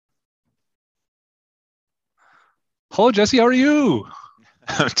Hello, Jesse. How are you?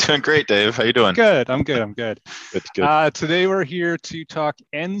 I'm doing great, Dave. How you doing? Good. I'm good. I'm good. Good, good. Today we're here to talk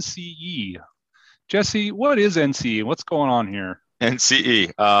NCE. Jesse, what is NCE? What's going on here?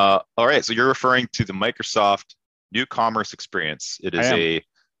 NCE. All right. So you're referring to the Microsoft New Commerce Experience. I am.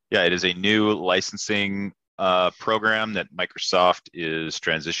 It is a new licensing program that Microsoft is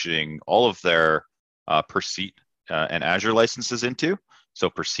transitioning all of their per seat and Azure licenses into. So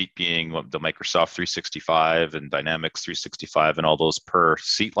per seat being the Microsoft 365 and Dynamics 365 and all those per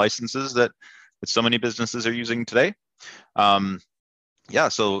seat licenses that so many businesses are using today. Um, yeah,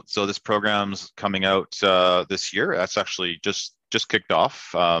 so this program's coming out this year. That's actually just kicked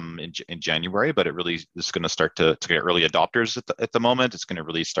off in January, but it really is going to start to get early adopters at the moment. It's going to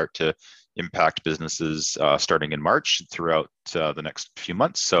really start to impact businesses starting in March throughout the next few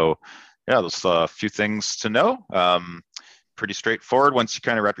months. So yeah, there's a few things to know. Pretty straightforward once you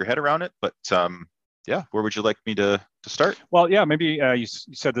kind of wrap your head around it. But yeah, where would you like me to start? Well, yeah, maybe you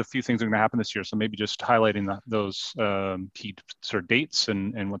said a few things are going to happen this year. So maybe just highlighting those key sort of dates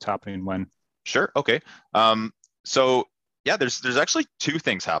and what's happening when. Sure. Okay. So yeah, there's actually two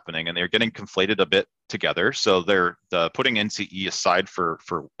things happening, and they're getting conflated a bit together. So they're putting NCE aside for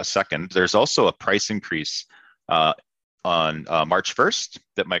a second. There's also a price increase uh, on March 1st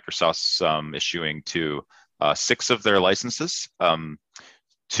that Microsoft's issuing to six of their licenses.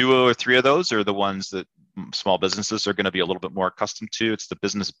 Two or three of those are the ones that small businesses are going to be a little bit more accustomed to. It's the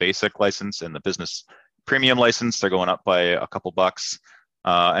business basic license and the business premium license. They're going up by a couple bucks,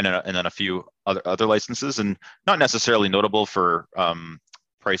 and then a few other licenses, and not necessarily notable for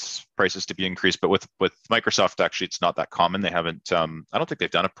prices to be increased. But with Microsoft, actually, it's not that common. They haven't. I don't think they've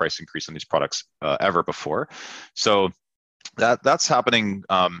done a price increase on these products ever before. So that's happening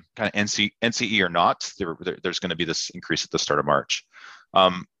kind of NCE or not. There's going to be this increase at the start of March.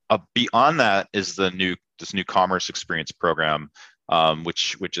 Beyond that is this new commerce experience program,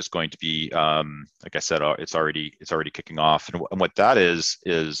 which is going to be like I said, it's already kicking off. And what that is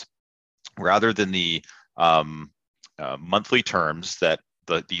rather than the monthly terms that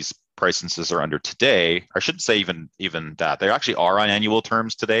these licenses are under today, I shouldn't say even that they actually are on annual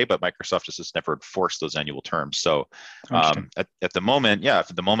terms today, but Microsoft just has never enforced those annual terms. So Interesting. at the moment, yeah,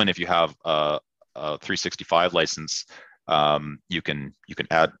 at the moment, if you have a 365 license, you can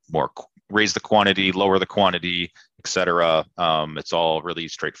add more, raise the quantity, lower the quantity, etc. It's all really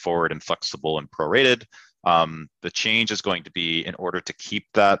straightforward and flexible and prorated. The change is going to be, in order to keep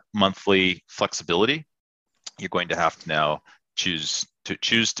that monthly flexibility, you're going to have to now choose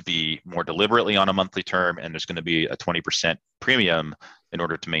to be more deliberately on a monthly term, and there's going to be a 20% premium in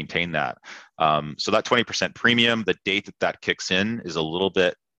order to maintain that. So that 20% premium, the date that kicks in is a little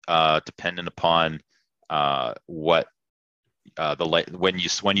bit dependent upon what when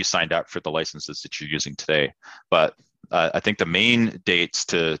you signed up for the licenses that you're using today. But I think the main dates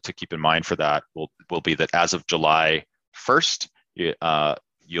to keep in mind for that will be that as of July 1st,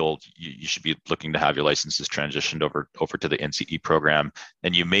 you should be looking to have your licenses transitioned over to the NCE program,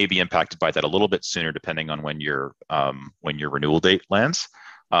 and you may be impacted by that a little bit sooner, depending on when your renewal date lands.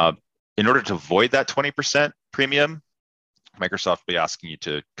 In order to avoid that 20% premium, Microsoft will be asking you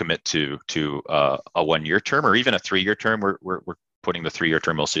to commit to a 1 year term or even a 3 year term. We're putting the 3 year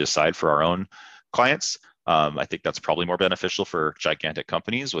term mostly aside for our own clients. I think that's probably more beneficial for gigantic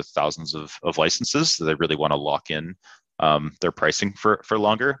companies with thousands of licenses. So they really want to lock in their pricing for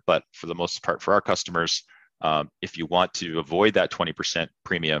longer. But for the most part, for our customers, if you want to avoid that 20%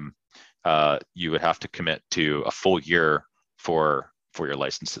 premium, you would have to commit to a full year for your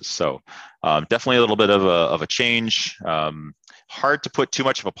licenses. So definitely a little bit of a change. Hard to put too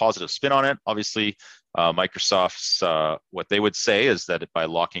much of a positive spin on it. Obviously, Microsoft's what they would say is that by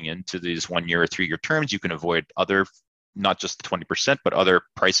locking into these 1 year or 3 year terms, you can avoid other, not just the 20%, but other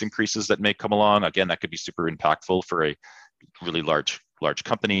price increases that may come along. Again, that could be super impactful for a really large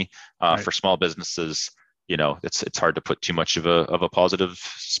company. Right. For small businesses, it's hard to put too much of a positive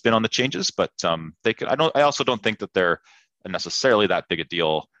spin on the changes, but they could. I also don't think that they're necessarily that big a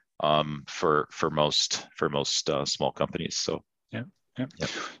deal for most small companies. So Yeah. Yeah. yeah.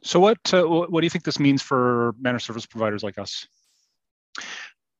 So what do you think this means for managed service providers like us?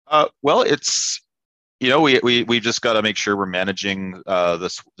 Well, it's we just got to make sure we're managing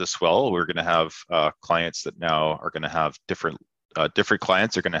this well. We're going to have clients that now are going to have different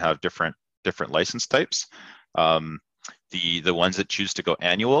clients are going to have different license types. The ones that choose to go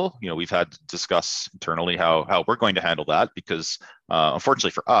annual, we've had to discuss internally how we're going to handle that, because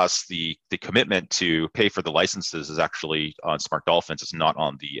unfortunately for us, the commitment to pay for the licenses is actually on Smart Dolphins. It's not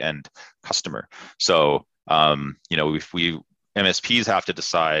on the end customer. So if MSPs have to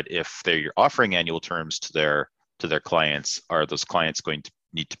decide if they're offering annual terms to to their clients. Are those clients going to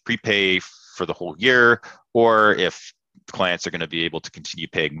need to prepay for the whole year, or if clients are going to be able to continue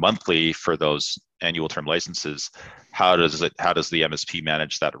paying monthly for those annual term licenses, how does the MSP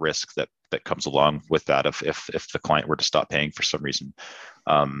manage that risk that comes along with that if the client were to stop paying for some reason?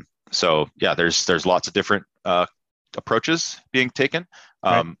 So yeah, there's lots of different approaches being taken.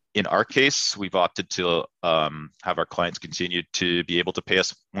 Right. In our case, we've opted to have our clients continue to be able to pay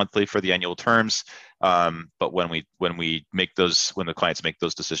us monthly for the annual terms. But when the clients make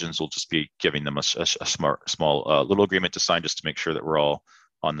those decisions, we'll just be giving them a small little agreement to sign, just to make sure that we're all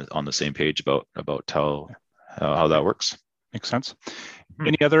on the same page about how that works. Makes sense.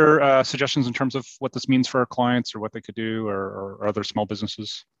 Any other suggestions in terms of what this means for our clients, or what they could do, or other small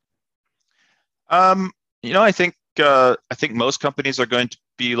businesses? I think most companies are going to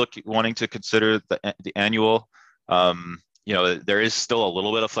be wanting to consider the annual. There is still a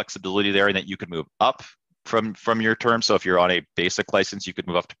little bit of flexibility there in that you could move up from your term. So if you're on a basic license, you could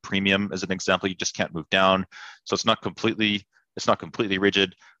move up to premium, as an example. You just can't move down. So it's not completely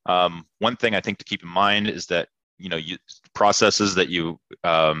rigid. One thing I think to keep in mind is that processes like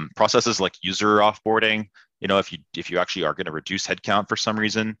user offboarding. If you actually are going to reduce headcount for some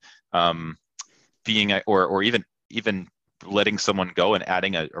reason, or even letting someone go and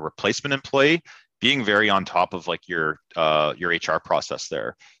adding a replacement employee, being very on top of like your HR process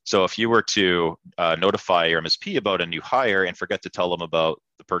there. So if you were to notify your MSP about a new hire and forget to tell them about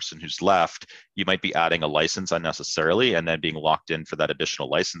the person who's left, you might be adding a license unnecessarily and then being locked in for that additional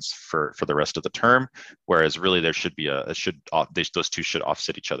license for the rest of the term. Whereas really there should be those two should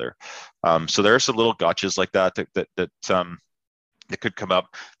offset each other. So there are some little gotchas like that could come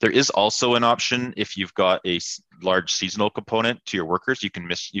up. There is also an option if you've got a large seasonal component to your workers. You can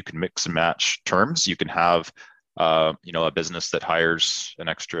mix and match terms. You can have a business that hires an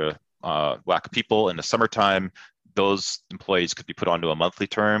extra whack of people in the summertime. Those employees could be put onto a monthly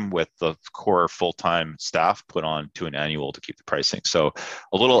term with the core full-time staff put on to an annual to keep the pricing. So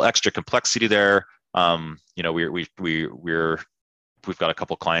a little extra complexity there. We've got a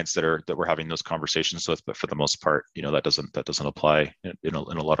couple of clients that we're having those conversations with, but for the most part, that doesn't apply in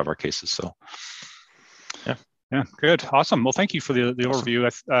a lot of our cases. So, yeah, good, awesome. Well, thank you for the overview.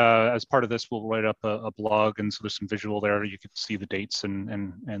 As part of this, we'll write up a blog, and so there's some visual there. You can see the dates and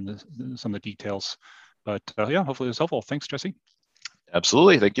some of the details. But yeah, hopefully it was helpful. Thanks, Jesse.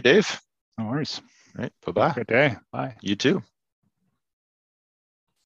 Absolutely, thank you, Dave. No worries. All right, bye-bye. Good day. Bye. You too.